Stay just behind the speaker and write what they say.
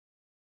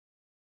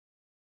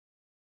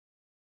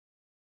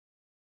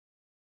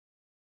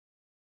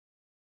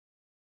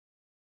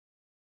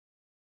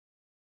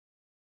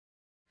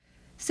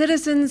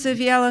Citizens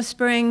of Yellow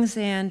Springs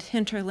and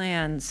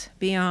hinterlands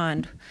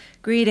beyond,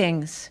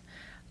 greetings.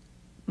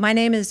 My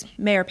name is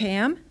Mayor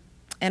Pam,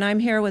 and I'm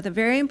here with a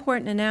very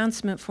important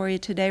announcement for you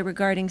today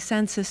regarding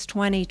Census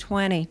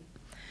 2020.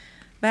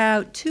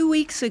 About 2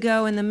 weeks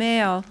ago in the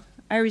mail,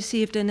 I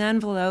received an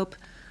envelope.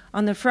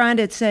 On the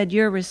front it said,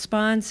 "Your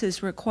response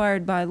is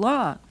required by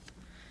law."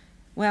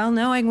 Well,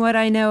 knowing what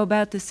I know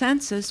about the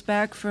census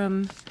back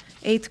from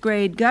 8th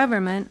grade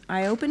government,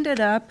 I opened it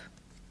up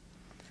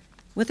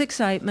with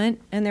excitement,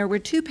 and there were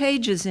 2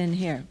 pages in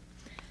here.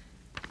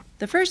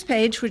 The first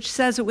page, which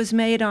says it was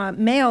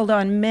mailed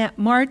on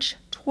March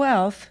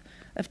 12th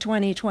of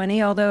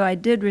 2020, although I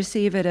did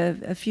receive it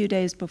a few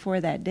days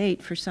before that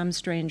date for some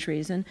strange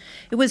reason,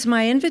 it was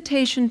my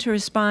invitation to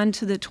respond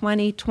to the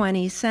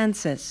 2020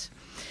 census.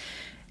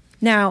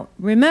 Now,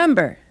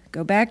 remember,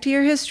 go back to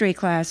your history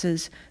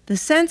classes, the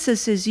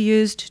census is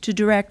used to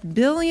direct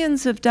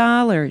billions of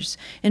dollars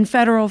in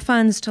federal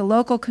funds to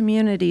local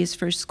communities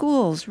for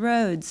schools,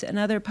 roads, and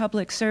other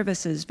public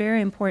services,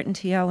 very important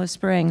to Yellow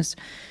Springs.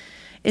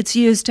 It's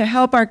used to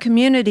help our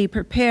community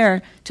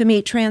prepare to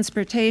meet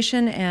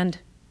transportation and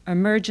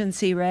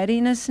emergency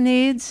readiness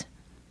needs.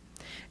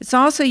 It's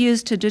also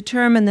used to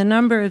determine the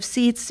number of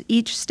seats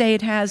each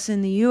state has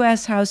in the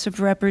U.S. House of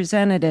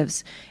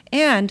Representatives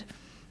and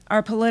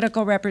our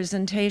political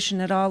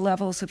representation at all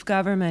levels of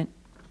government.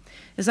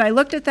 As I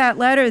looked at that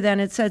letter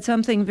then, it said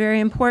something very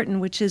important,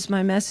 which is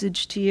my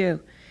message to you.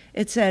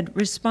 It said,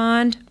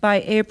 respond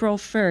by April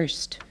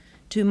 1st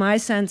to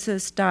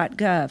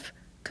mycensus.gov,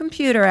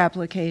 computer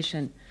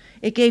application.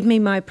 It gave me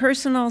my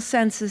personal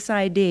census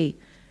ID.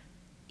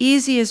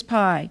 Easy as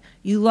pie.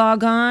 You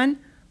log on,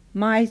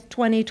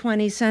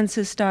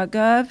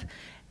 my2020census.gov,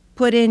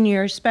 put in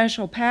your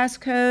special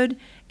passcode,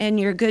 and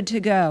you're good to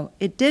go.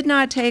 It did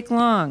not take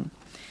long.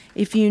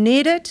 If you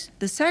need it,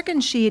 the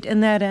second sheet in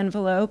that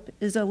envelope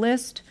is a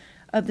list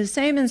of the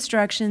same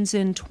instructions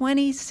in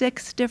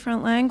 26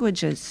 different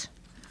languages.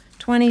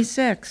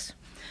 26.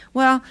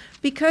 Well,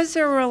 because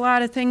there were a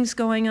lot of things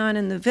going on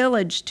in the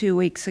village 2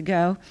 weeks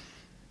ago,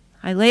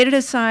 I laid it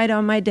aside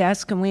on my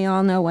desk, and we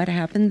all know what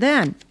happened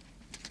then.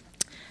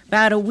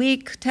 About a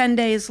week, 10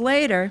 days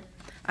later,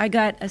 I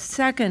got a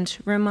second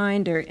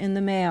reminder in the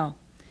mail.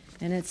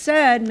 And it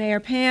said, Mayor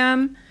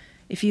Pam,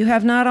 if you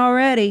have not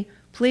already,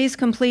 please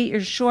complete your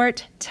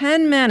short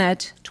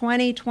 10-minute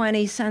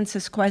 2020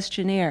 census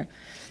questionnaire.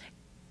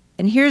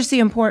 And here's the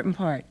important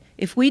part.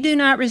 If we do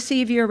not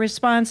receive your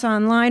response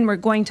online, we're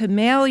going to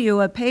mail you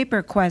a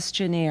paper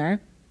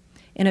questionnaire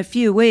in a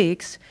few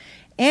weeks.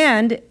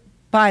 And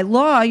by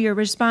law, your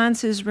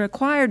response is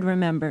required,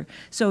 remember.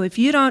 So if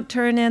you don't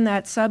turn in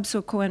that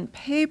subsequent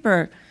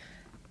paper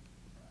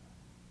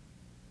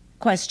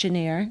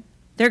questionnaire,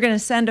 they're going to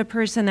send a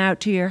person out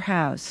to your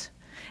house.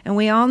 And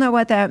we all know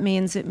what that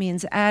means. It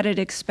means added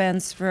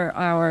expense for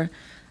our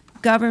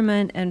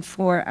government and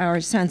for our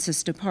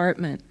Census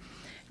Department.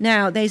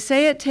 Now, they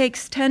say it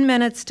takes 10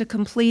 minutes to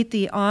complete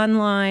the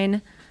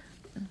online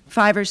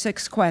 5 or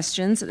 6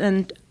 questions,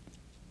 and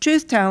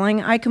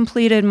truth-telling, I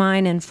completed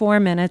mine in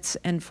 4 minutes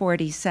and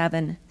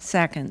 47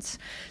 seconds.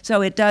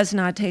 So it does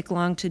not take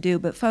long to do.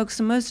 But folks,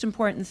 the most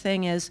important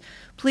thing is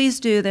please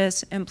do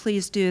this, and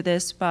please do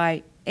this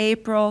by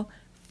April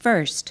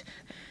 1st.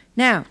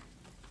 Now,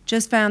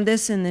 just found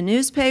this in the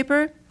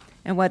newspaper,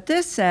 and what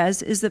this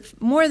says is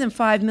that more than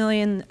 5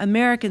 million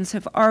Americans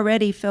have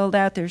already filled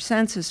out their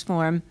census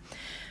form,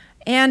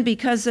 and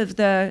because of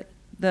the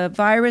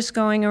virus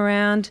going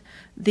around,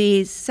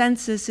 the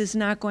census is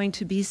not going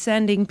to be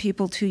sending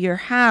people to your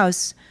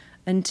house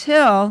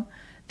until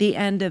the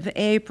end of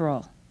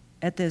April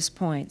at this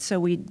point. So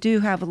we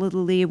do have a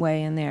little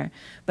leeway in there.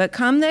 But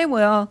come they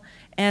will,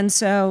 and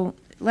so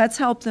let's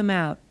help them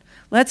out.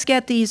 Let's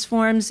get these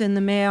forms in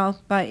the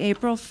mail by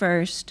April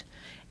 1st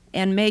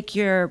and make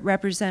your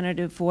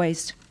representative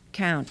voice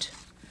count.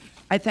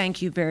 I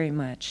thank you very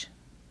much.